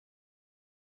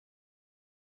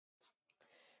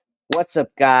What's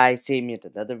up, guys? Same here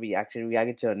to another reacting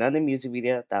to another music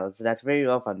video. That's very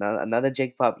well from another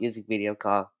Jake Pop music video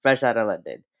called "Fresh Out of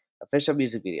London," official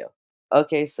music video.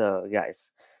 Okay, so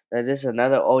guys, this is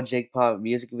another old Jake Pop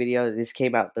music video. This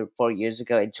came out 4 years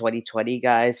ago in 2020,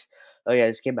 guys. Oh yeah,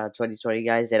 this came out in 2020,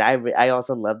 guys, and I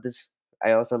also love this.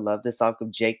 I also love this song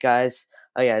from Jake, guys.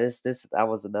 Oh yeah, this that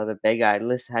was another banger. I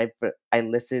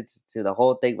listened to the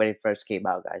whole thing when it first came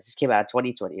out, guys. This came out in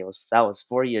 2020. That was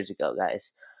 4 years ago,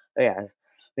 guys. Oh, yeah.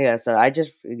 Yeah, so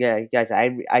guys,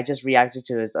 I just reacted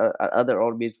to his other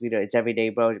old music video. It's every day,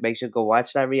 bro. Make sure to go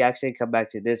watch that reaction. Come back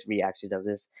to this reaction of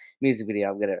this music video.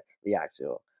 I'm gonna react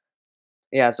to.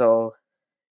 Yeah, so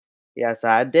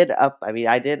I did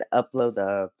upload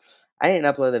the. I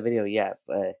didn't upload the video yet,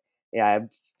 but yeah,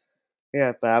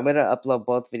 but I'm gonna upload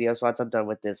both videos once I'm done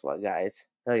with this one, guys.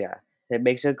 Oh yeah. And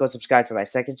make sure to go subscribe to my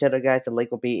second channel, guys. The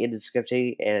link will be in the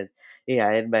description. And yeah,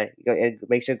 and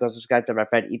make sure to go subscribe to my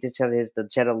friend Ethan's channel.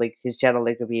 His channel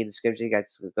link will be in the description.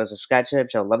 Guys, go subscribe to him.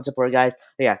 Show love and support, guys.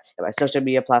 Yeah, and my social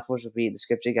media platforms will be in the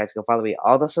description, guys. Go follow me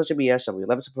all the social media. Show me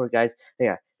love and support, guys.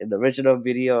 Yeah, in the original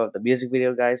video, the music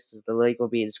video, guys. The link will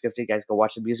be in the description, guys. Go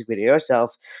watch the music video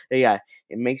yourself. Yeah,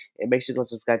 it makes sure to go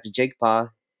subscribe to Jake Paul.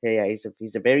 Yeah, he's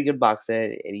a very good boxer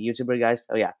and a YouTuber, guys.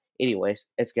 Oh yeah. Anyways,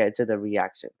 let's get into the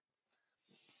reaction.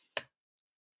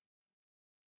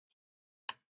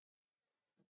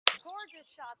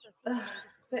 Ugh,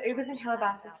 the Ubers in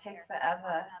Calabasas take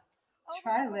forever.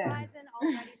 Try Lyft.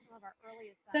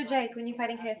 So, Jake, when you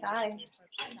fighting KSI?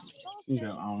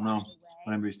 Yeah, I don't know.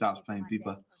 Whenever he stops playing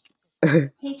FIFA.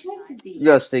 He tried to do.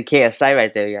 Just the KSI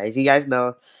right there, guys. You guys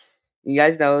know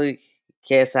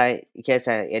KSI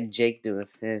and Jake do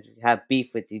have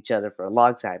beef with each other for a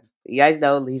long time. You guys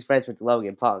know he's friends with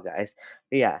Logan Paul, guys.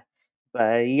 Yeah,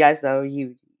 but you guys know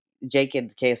Jake and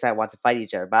KSI want to fight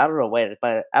each other. But I don't know when.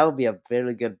 But that would be a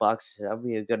really good box. That would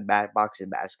be a good boxing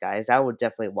match, guys. I would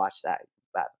definitely watch that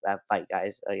fight,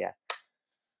 guys. Oh yeah.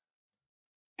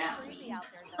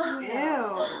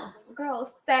 Ew. Girl,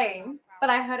 same. But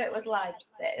I heard it was like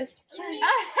this.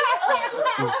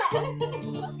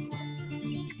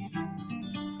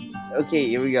 Okay,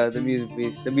 here we go.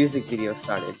 The music video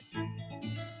started.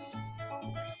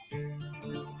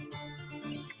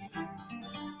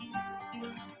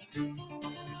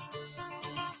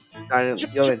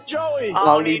 Joey, I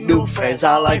don't need new friends,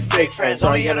 I like fake friends.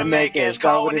 All you gotta make is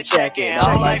call with a check-in.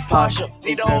 I don't like partial,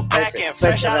 need the whole back end.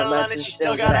 Fresh out of London, she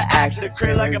still gotta act to the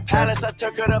crib like a palace. I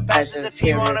took her to Bastards. If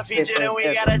he wanna feature, then we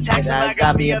gotta tax him. I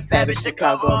got me a bad bitch to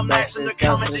cover. I'm max in the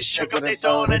comments, it's shook up, they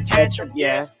throwing a tantrum.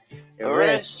 Yeah, your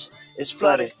wrist is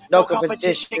flooded, no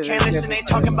competition. Can't listen, they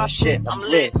talking about shit. I'm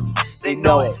lit. They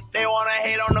know it. They wanna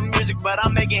hate on the music, but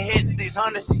I'm making hits. These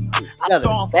hundreds, I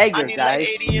throw 'em. I need like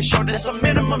 80 and short. That's some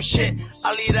minimum shit.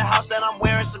 I leave the house that I'm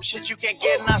wearing some shit you can't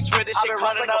get, and I swear this shit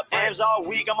running up M's all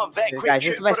week. I'm a vet. Quick Guys,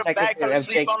 trip this is my for the second bag, fell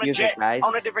asleep on the jet. guys.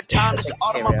 On a different time, this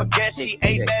autumn I forget. She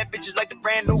ate bad bitches like the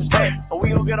brand new vet. But we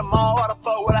gon' get them all. Why the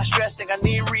fuck would I stress? Think I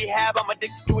need rehab. I'm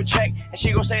addicted to a check, and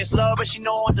she gon' say it's love, but she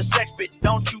know I want the sex, bitch.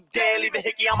 Don't you dare leave a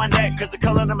hickey on my neck, cause the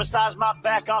color that massage my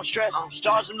back, I'm stressed.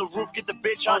 Stars in the roof, get the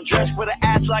bitch undressed. With an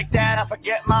ass like that, I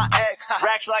forget my ex.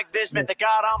 Racks like this, man, thank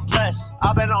God I'm blessed.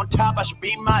 I've been on top, I should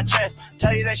beat my chest.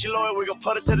 Tell you that she loyal, we gon'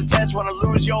 put it to the test. Wanna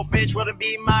lose your bitch, wouldn't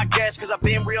be my guess. Cause I've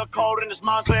been real cold in this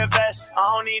Montclair vest. I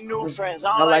don't need new friends,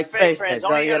 I don't like fake friends.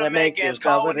 All you gotta make is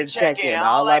call with a check-in.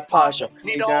 I don't like partial,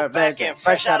 need the whole back end.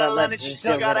 Fresh out of London, she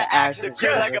still gotta act to the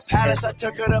crib like a palace. I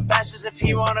took her to Bastards. If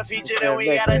he wanna feature, then we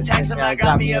gotta tax him. I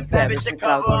got me a bad bitch to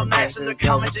cover. I'm max in the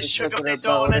comments, it's shook up, they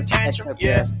throwing a tantrum.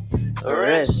 Yeah, the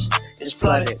wrist is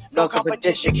flooded, no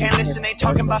competition. Can't listen, they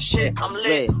talking about shit. I'm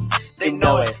lit. They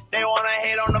know it. They wanna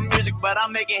hate on the music, but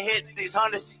I'm making hits. These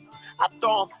hundreds, I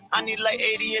throw 'em. I need like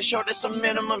 80 and short. That's some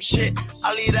minimum shit.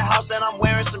 I leave the house that I'm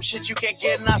wearing some shit you can't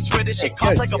get, and I swear this shit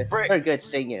costs like a brick. You're a good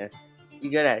singer.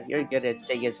 You're good at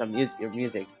singing your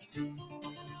music.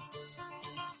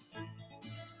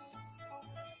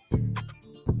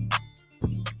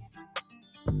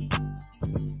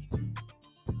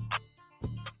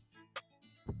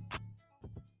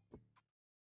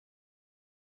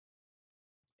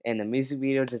 And the music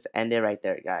video just ended right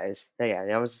there, guys. So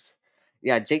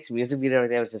yeah, Jake's music video right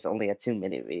there was just only a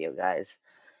 2-minute video, guys.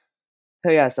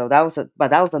 So yeah,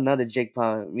 but that was another Jake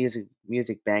Paul music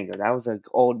banger. That was an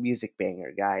old music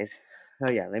banger, guys.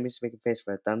 Oh yeah, let me just make a face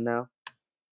for a thumbnail.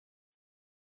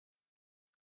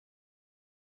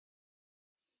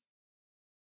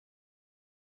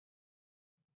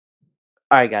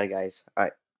 Alright, got it, guys.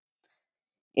 Alright.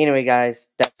 Anyway,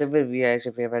 guys, that's it for the video.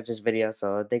 If you ever this video,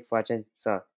 so thanks for watching.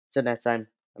 So, till next time,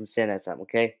 I'm seeing you next time,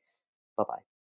 okay? Bye bye.